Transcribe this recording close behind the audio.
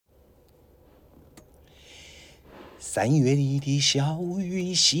3月里的小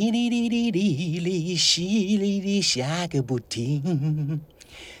雨，淅沥沥沥沥沥，淅沥沥下个不停。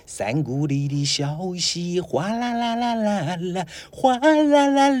山谷里的小溪，哗啦啦啦啦啦，哗啦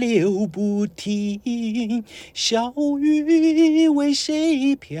啦流不停。小雨为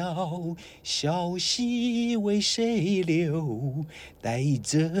谁飘？小溪为谁流？带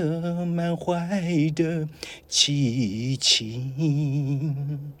着满怀的凄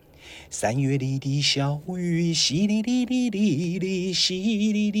情。3月里的小雨，淅沥沥沥沥沥，淅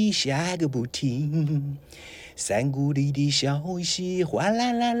沥沥下个不停。山谷里的小溪，哗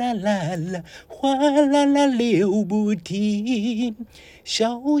啦啦啦啦啦，哗啦啦流不停。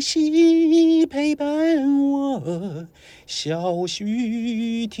小溪陪伴我，小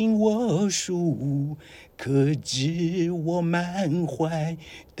溪听我诉，可知我满怀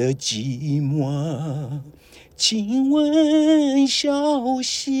的寂寞。请问小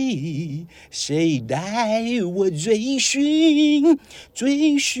溪，谁带我追寻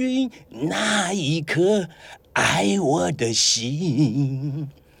那一颗爱我的心？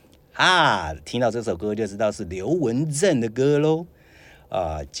听到这首歌就知道是刘文正的歌喽。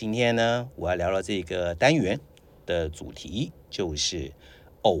今天呢，我要聊聊这个单元的主题，就是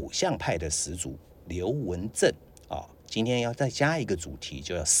偶像派的始祖刘文正。今天要再加一个主题，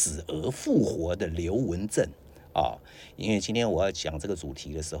就要死而复活的刘文正。因为今天我要讲这个主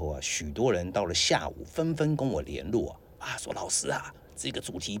题的时候许多人到了下午纷纷跟我联络说老师这个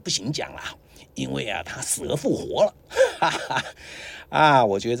主题不行讲啦，因为他死而复活了。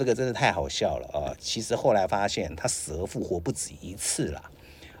我觉得这个真的太好笑了其实后来发现他死而复活不止一次啦。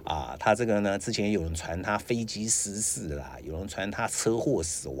他这个呢，之前有人传他飞机失事啦，有人传他车祸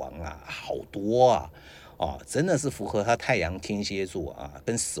死亡啦，好多真的是符合他太阳天蝎座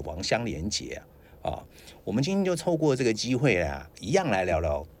跟死亡相连结我们今天就透过这个机会一样来聊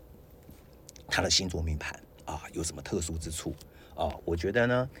聊他的星座命盘有什么特殊之处我觉得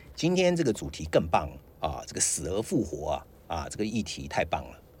呢，今天这个主题更棒这个死而复活这个议题太棒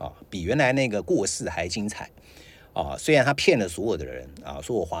了比原来那个过世还精彩虽然他骗了所有的人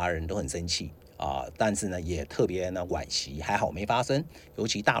所有华人都很生气但是呢也特别呢惋惜，还好没发生，尤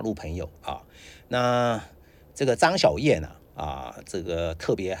其大陆朋友那这个张小燕这个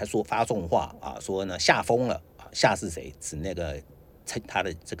特别还说发重话说呢吓疯了吓是谁？指那个他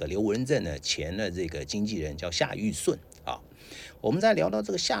的这个刘文正的前的这个经纪人叫夏玉顺我们在聊到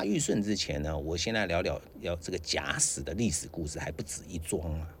这个夏玉顺之前呢，我先来聊这个假死的历史故事，还不止一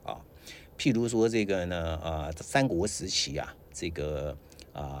桩譬如说这个呢三国时期这个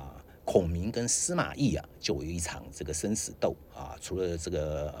孔明跟司马懿就有一场这个生死斗除了这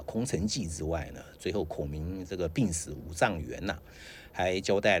个空城计之外呢，最后孔明这个病死五丈原还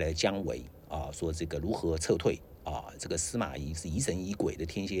交代了姜维说这个如何撤退这个司马懿是疑神疑鬼的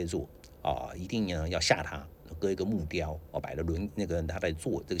天蝎座一定呢要吓他，搁一个木雕摆了那个他在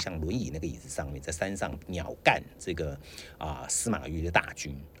坐这个像轮椅那个椅子上面，在山上鸟干这个司马懿的大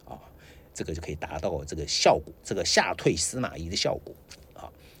军这个就可以达到这个效果，这个吓退司马懿的效果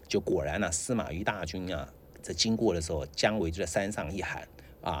就果然司马懿大军在经过的时候，姜维就在山上一喊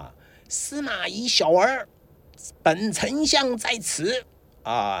司马懿小儿，本丞相在此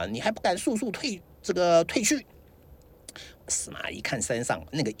你还不敢速速退去？司马懿看山上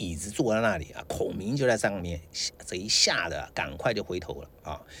那个椅子坐在那里孔明就在上面，这一吓得赶快就回头了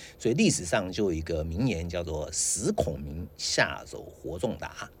所以历史上就有一个名言叫做死孔明，吓走活仲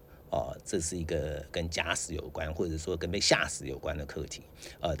达这是一个跟假死有关，或者说跟被吓死有关的课题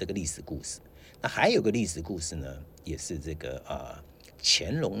这个历史故事。那还有个历史故事呢，也是这个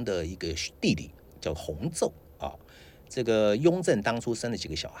乾隆的一个弟弟叫洪昼这个雍正当初生了几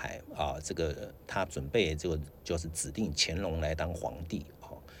个小孩这个他准备就是指定乾隆来当皇帝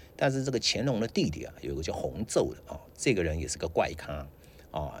但是这个乾隆的弟弟有一个叫洪昼的这个人也是个怪咖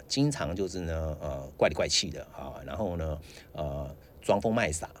经常就是呢怪里怪气的然后呢装疯卖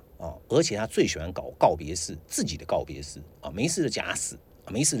傻而且他最喜欢搞告别式，自己的告别式没事的假死，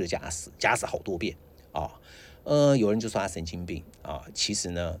没事的假死，假死好多遍有人就说他神经病其实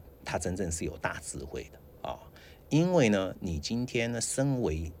呢他真正是有大智慧的因为呢你今天呢身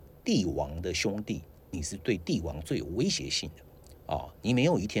为帝王的兄弟，你是对帝王最有威胁性的你没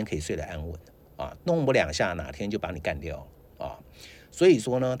有一天可以睡得安稳弄不两下哪天就把你干掉所以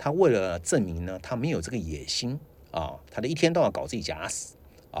说呢他为了证明呢他没有这个野心他的一天到晚搞自己假死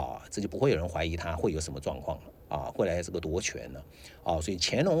这就不会有人怀疑他会有什么状况会来这个夺权了所以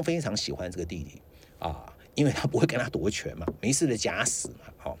乾隆非常喜欢这个弟弟因为他不会跟他夺权嘛，没事的假死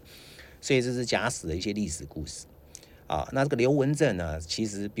嘛所以这是假死的一些历史故事那这个刘文正呢，其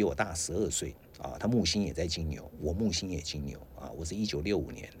实比我大12岁他木星也在金牛，我木星也金牛我是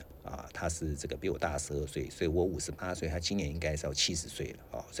1965年的他是这个比我大12岁，所以我58岁，他今年应该是要70岁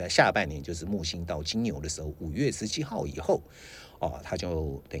了所以下半年就是木星到金牛的时候，5月17号以后他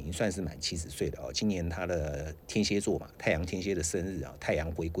就等于算是满70岁了今年他的天蝎座嘛，太阳天蝎的生日太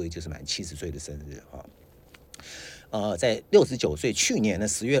阳回归就是满70岁的生日在69岁，去年的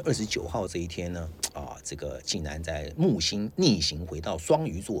10月29号这一天呢，这个竟然在木星逆行回到双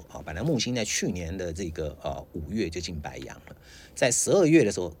鱼座本来木星在去年的这个5月就进白羊了，在12月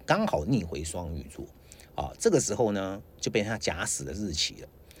的时候刚好逆回双鱼座这个时候呢就被他假死的日期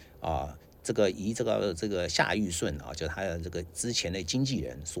了这个以这个夏玉顺就他的这个之前的经纪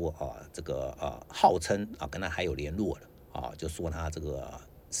人说这个号称跟他还有联络了就说他这个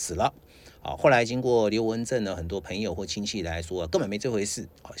死了后来经过刘文正呢，很多朋友或亲戚来说根本没这回事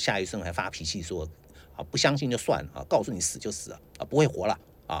夏玉顺还发脾气说不相信就算了告诉你死就死了不会活了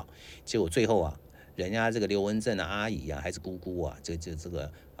结果最后人家这个刘文正的阿姨还是姑姑这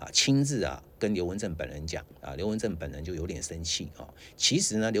个亲自跟刘文正本人讲刘文正本人就有点生气其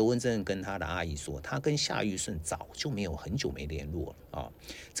实呢，刘文正跟他的阿姨说，他跟夏玉顺早就没有很久没联络了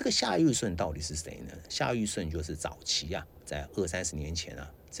这个夏玉顺到底是谁呢？夏玉顺就是早期在20-30年前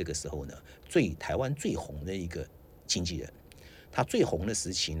这个时候呢，台湾最红的一个经纪人。他最红的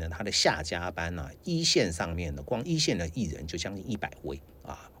时期呢，他的下家班一线上面的光一线的艺人就将近100位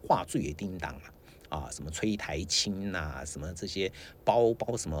话最也叮当什么崔台青什么这些包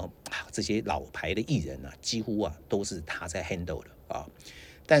什么这些老牌的艺人几乎都是他在 handle 的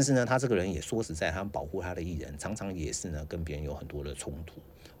但是呢，他这个人也说实在，他保护他的艺人，常常也是呢跟别人有很多的冲突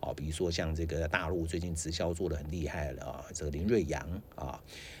比如说像这个大陆最近直销做得很厉害的这个林瑞阳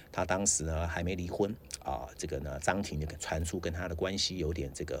他当时呢还没离婚这个呢张庭传出跟他的关系有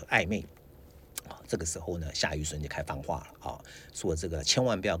点这个暧昧这个时候呢，夏玉顺就开放话了说这个千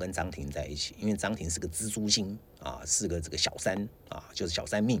万不要跟张庭在一起，因为张庭是个蜘蛛精是个这个小三就是小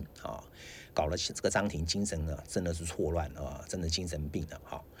三命搞了这个张庭精神呢真的是错乱真的精神病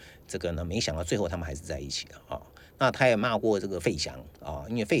了这个呢没想到最后他们还是在一起了那他也骂过这个费翔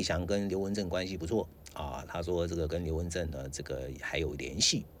因为费翔跟刘文正关系不错他说这个跟刘文正呢这个还有联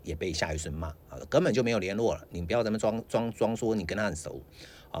系，也被夏玉顺骂根本就没有联络了，你不要这么装说你跟他很熟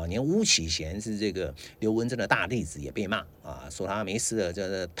连巫启贤是这个刘文正的大弟子也被骂说他没事的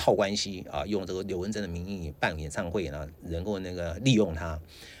这套关系用这个刘文正的名义办演唱会呢，能够那个利用他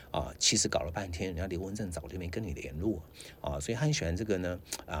其实搞了半天，人家刘文正早就没跟你联络所以他很喜欢这个呢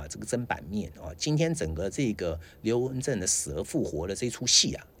这个砧板面今天整个这个刘文正的死而复活的这出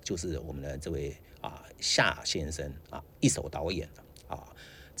戏就是我们的这位夏先生一手导演的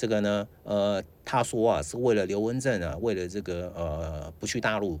这个呢他说是为了刘文正为了这个不去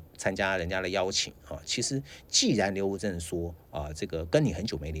大陆参加人家的邀请其实既然刘文正说这个跟你很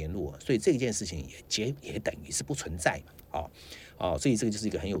久没联络，所以这件事情也等于是不存在所以这个就是一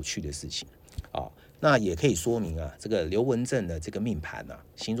个很有趣的事情那也可以说明这个刘文正的这个命盘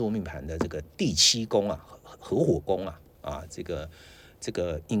星座命盘的这个第7宫合火宫这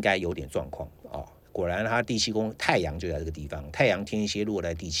个应该有点状况果然他第7宫太阳就在这个地方，太阳天蝎落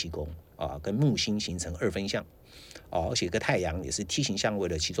在第7宫跟木星形成2分相而且这个太阳也是梯形相位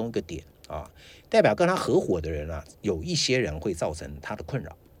的其中一个点代表跟他合伙的人有一些人会造成他的困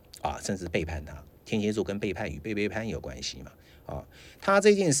扰甚至背叛他。天蝎座跟背叛与被背叛有关系嘛他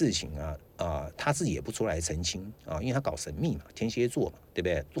这件事情他自己也不出来澄清因为他搞神秘嘛，天蝎座嘛，对不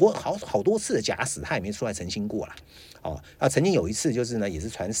对？好多次的假死他也没出来澄清过啦曾经有一次就是呢，也是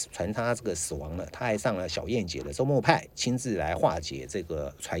传他这个死亡了，他还上了小燕姐的周末派，亲自来化解这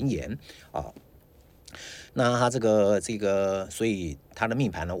个传言那他这个，所以他的命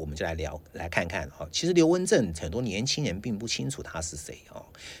盘呢，我们就来看看其实刘文正很多年轻人并不清楚他是谁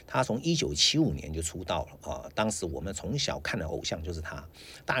他从1975年就出道了当时我们从小看的偶像就是他，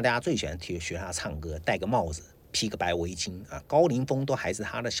大家最喜欢学他唱歌，戴个帽子，披个白围巾高凌风都还是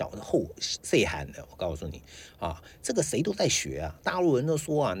他的小后岁喊的。我告诉你这个谁都在学大陆人都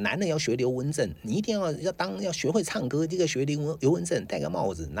说男的要学刘文正，你一定要学会唱歌，这个学刘文正，戴个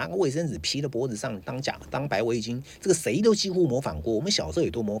帽子，拿个卫生纸披在脖子上当白围巾，这个谁都几乎模仿过，我们小时候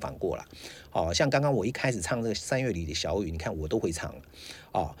也都模仿过了像刚刚我一开始唱这个3月里的小雨，你看我都会唱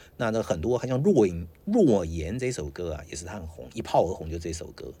了那很多好像诺言这首歌也是他很红，一炮而红就这首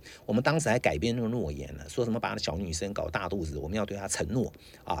歌。我们当时还改编那个诺言了，说什么把小女生搞大肚子，我们要对她承诺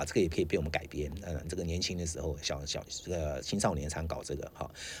这个也可以被我们改编。这个年轻的时候青少年常搞这个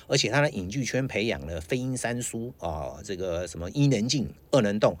而且他的影剧圈培养了飞鹰三叔这个什么伊能静、二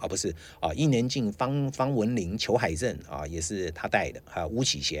能动不是伊能静、方文琳、裘海正也是他带的，还有巫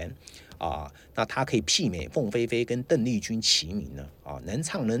启贤那他可以媲美凤飞飞跟邓丽君齐名呢能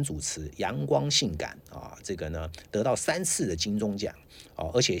唱能主持，阳光性感这个呢得到3次的金钟奖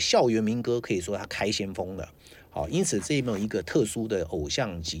而且校园民歌可以说他开先锋了因此这么一个特殊的偶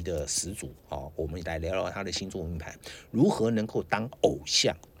像级的始祖我们来聊聊他的星座命盘如何能够当偶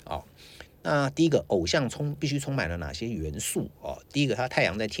像那第一个，偶像必须充满了哪些元素第一个，他太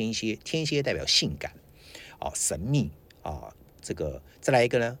阳在天蝎，天蝎代表性感神秘这个再来一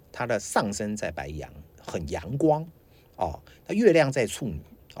个呢，他的上升在白羊，很阳光他月亮在处女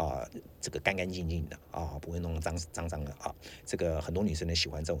这个干干净净的不会弄脏脏的这个很多女生都喜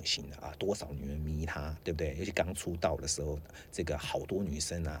欢这种型的多少女人迷他，对不对？尤其刚出道的时候，这个好多女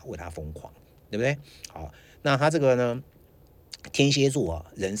生为他疯狂，对不对？那他这个呢，天蝎座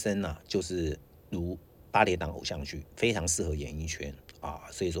人生就是如8点档偶像剧，非常适合演艺圈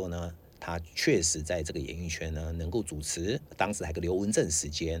所以说呢。他确实在这个演艺圈呢，能够主持，当时还有个刘文正时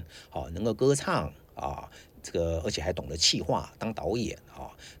间，能够歌唱这个而且还懂得企划，当导演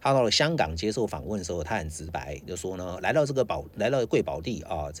他到了香港接受访问的时候，他很直白，就说呢，来到贵宝地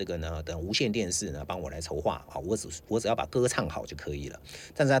这个呢，等无线电视呢帮我来筹划我只要把歌唱好就可以了。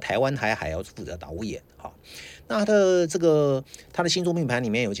但是在台湾还要负责导演那他的星座命盘里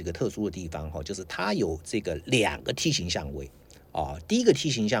面有几个特殊的地方就是他有这个2个梯形相位。第一个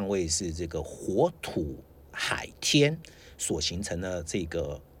梯形相位是这个火土海天所形成的这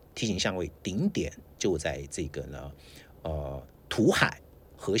个梯形相位，顶点就在这个呢土海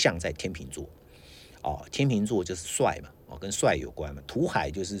合相在天秤座天秤座就是帅嘛跟帅有关嘛，土海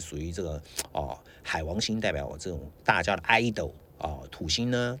就是属于这个海王星，代表这种大家的 idol土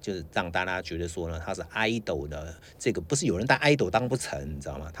星呢，就是让大家觉得说呢，他是 idol 的，这个不是有人当 idol 当不成，你知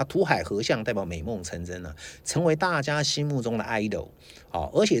道吗？他土海合相代表美梦成真了，成为大家心目中的 idol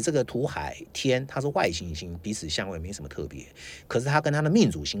而且这个土海天它是外行星，彼此相位没什么特别，可是它跟它的命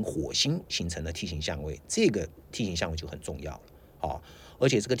主星火星形成的梯形相位，这个梯形相位就很重要了而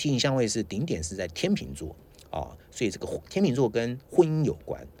且这个梯形相位是顶点是在天秤座所以这个天秤座跟婚姻有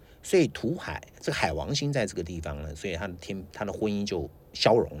关。所以土海这个海王星在这个地方呢，所以他的婚姻就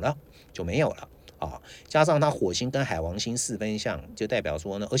消融了，就没有了加上他火星跟海王星4分相，就代表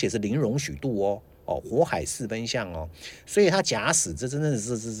说呢，而且是零容许度火海4分相所以他假使这真的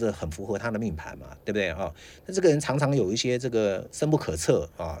是很符合他的命盘嘛，对不对那这个人常常有一些这个深不可测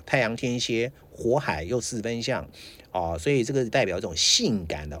太阳天蝎，火海又4分相所以这个代表一种性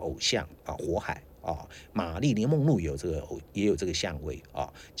感的偶像火海。玛丽莲梦露也有这个相位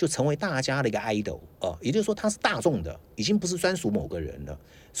就成为大家的一个 idol 也就是说他是大众的，已经不是专属某个人了。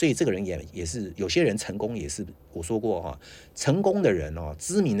所以这个人也是有些人成功也是我说过成功的人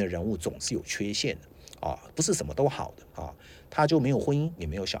知名的人物总是有缺陷的不是什么都好的他就没有婚姻也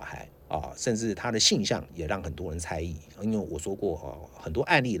没有小孩甚至他的性向也让很多人猜疑，因为我说过很多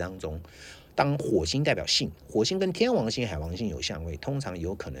案例当中。当火星代表性，火星跟天王星、海王星有相位，通常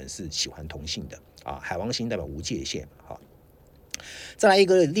有可能是喜欢同性的海王星代表无界限再来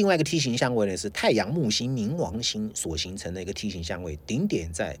另外一个梯形相位呢，是太阳木星、冥王星所形成的一个梯形相位，顶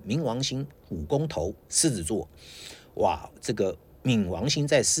点在冥王星5宫头狮子座。哇，这个冥王星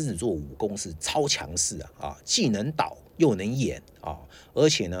在狮子座5宫是超强势既能导又能演而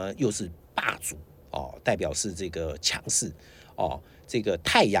且呢又是霸主代表是这个强势这个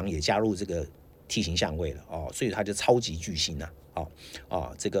太阳也加入这个梯形相位了所以他就超级巨星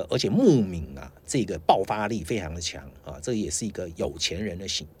这个而且木冥这个爆发力非常的强这也是一个有钱人的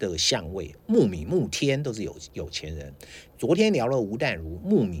相位，木冥木天都是有钱人。昨天聊了吴淡如，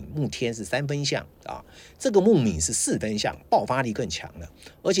木冥木天是3分相这个木冥是4分相，爆发力更强了。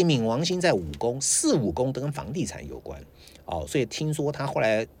而且冥王星在5宫，4、5宫都跟房地产有关所以听说他后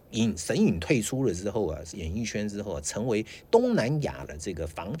来神隐退出了之后演艺圈之后成为东南亚的这个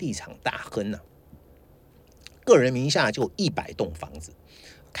房地产大亨个人名下就100栋房子，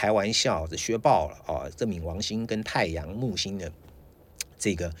开玩笑，这削爆了这冥王星跟太阳木星的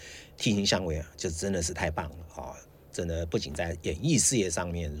这个梯形相位就真的是太棒了真的不仅在演艺事业上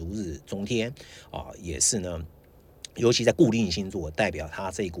面如日中天也是呢，尤其在固定星座，代表他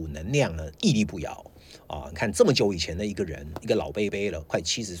这股能量呢屹立不摇你看这么久以前的一个人，一个老贝贝了，快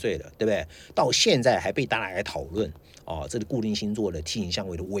70岁了，对不对？到现在还被大家来讨论这个固定星座的梯形相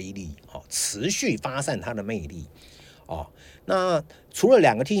位的威力持续发散它的魅力那除了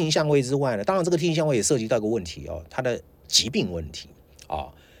2个梯形相位之外呢，当然这个梯形相位也涉及到一个问题它的疾病问题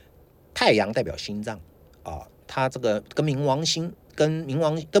太阳代表心脏它这个跟冥王星跟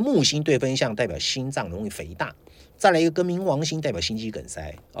木星对分相，代表心脏容易肥大。再来一个跟冥王星代表心肌梗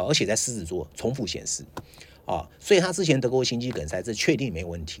塞而且在狮子座重复显示所以他之前得过心肌梗塞，这确定没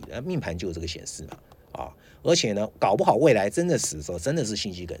问题的，命盘就有这个显示嘛而且呢搞不好未来真的死的时候真的是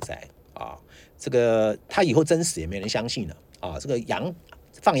心肌梗塞啊，这个他以后真死也没人相信了啊，这个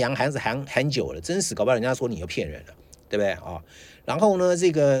放羊还是喊久了，真死搞不好人家说你又骗人了，对不对啊？然后呢，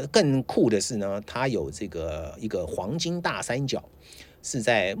这个更酷的是呢，它有这个一个黄金大三角，是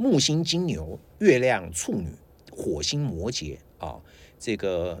在木星金牛、月亮处女、火星摩羯啊，这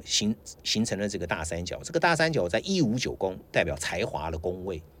个形成了这个大三角。这个大三角在159宫，代表才华的宫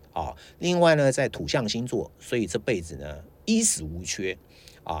位啊。另外呢，在土象星座，所以这辈子呢衣食无缺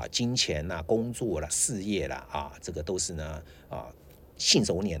啊，金钱啦、工作啦、事业啦啊，这个都是呢信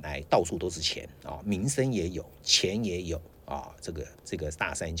手拈来，到处都是钱啊，名声也有，钱也有啊。这个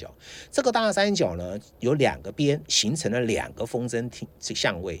大三角，这个大三角呢有2个边，形成了2个风筝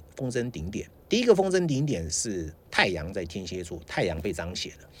相位，风筝顶点。第一个风筝顶点是太阳在天蝎座，太阳被彰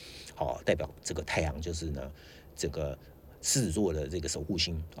显了，好，代表这个太阳就是呢这个狮子座的这个守护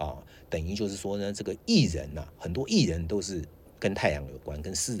星啊，等于就是说呢，这个艺人啊，很多艺人都是跟太阳有关，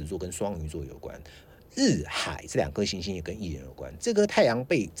跟狮子座、跟双鱼座有关。日海这2颗行星也跟艺人有关。这个太阳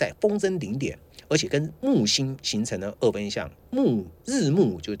被在风筝顶点，而且跟木星形成了2分相，日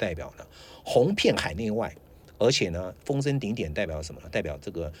木就代表了红遍海内外，而且呢，风筝顶点代表什么？代表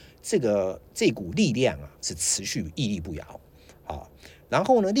这股力量啊是持续屹立不摇啊。然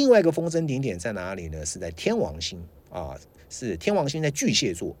后呢，另外一个风筝顶点在哪里呢？是在天王星啊，是天王星在巨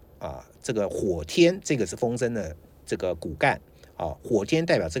蟹座啊。这个火天，这个是风筝的这个骨干。火天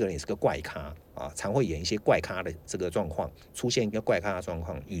代表这个人也是个怪咖啊，常会演一些怪咖的这个状况，出现一个怪咖的状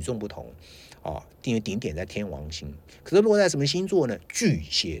况，与众不同啊。因为顶点在天王星，可是落在什么星座呢？巨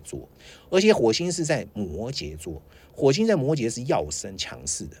蟹座，而且火星是在摩羯座，火星在摩羯是要生强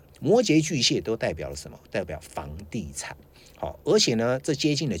势的，摩羯巨蟹都代表了什么？代表房地产。好，而且呢，这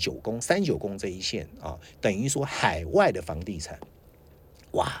接近了9宫39宫这一线啊，等于说海外的房地产。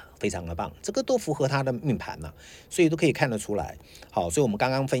哇，非常的棒，这个都符合他的命盘嘛，所以都可以看得出来。好，所以我们刚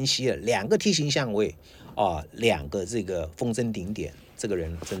刚分析了2个梯形相位啊，2个这个风筝顶点，这个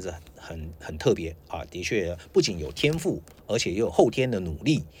人真是很特别啊，的确不仅有天赋，而且也有后天的努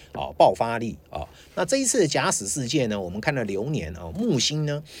力啊，爆发力啊。那这一次的假死事件呢，我们看了流年啊，木星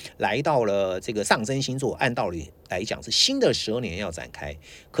呢来到了这个上升星座，按道理来讲是新的12年要展开，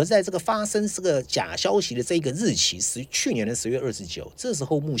可是在这个发生这个假消息的这个日期去年的10月29，这时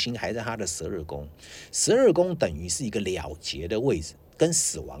候木星还在他的12宫，12宫等于是一个了结的位置，跟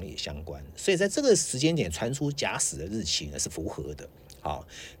死亡也相关，所以在这个时间点传出假死的日期呢是符合的。好，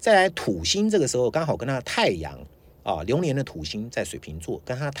再来土星这个时候刚好跟他的太阳啊，流年的土星在水瓶座，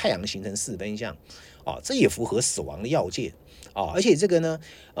跟他的太阳形成4分相啊，这也符合死亡的要件啊。而且这个呢，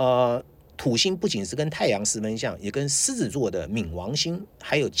土星不仅是跟太阳4分相，也跟狮子座的冥王星，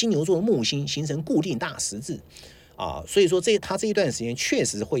还有金牛座的木星形成固定大十字啊，所以说他这一段时间确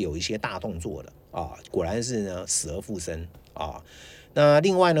实会有一些大动作的啊，果然是呢死而复生啊。那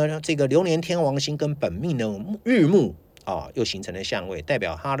另外呢，这个流年天王星跟本命的日木啊，又形成了相位，代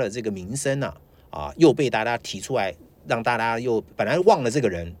表他的这个名声啊，又被大家提出来，让大家又本来忘了这个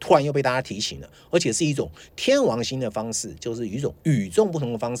人，突然又被大家提醒了，而且是一种天王星的方式，就是一种与众不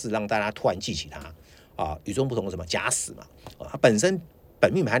同的方式，让大家突然记起他啊，与众不同的什么假死嘛，他本身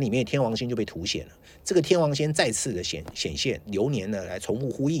本命盘里面天王星就被凸显了，这个天王星再次的显现，流年呢来重复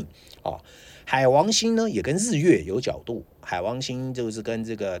呼应啊。海王星呢也跟日月有角度，海王星就是跟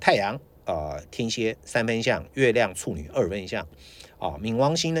这个太阳天蝎3分相，月亮处女2分相啊，冥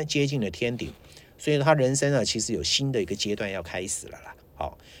王星呢接近了天顶，所以他人生呢其实有新的一个阶段要开始了啦。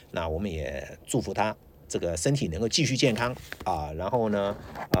好，那我们也祝福他这个身体能够继续健康啊，然后呢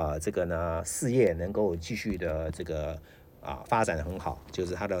这个呢事业能够继续的这个发展得很好，就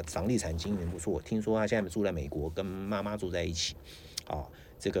是他的房地产经营不错，听说他现在住在美国，跟妈妈住在一起啊。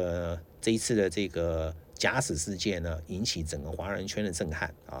这一次的这个假死事件呢，引起整个华人圈的震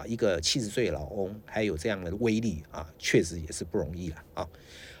撼啊！一个70岁老翁还有这样的威力啊，确实也是不容易了啊！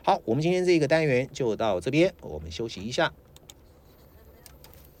好，我们今天这个单元就到这边，我们休息一下。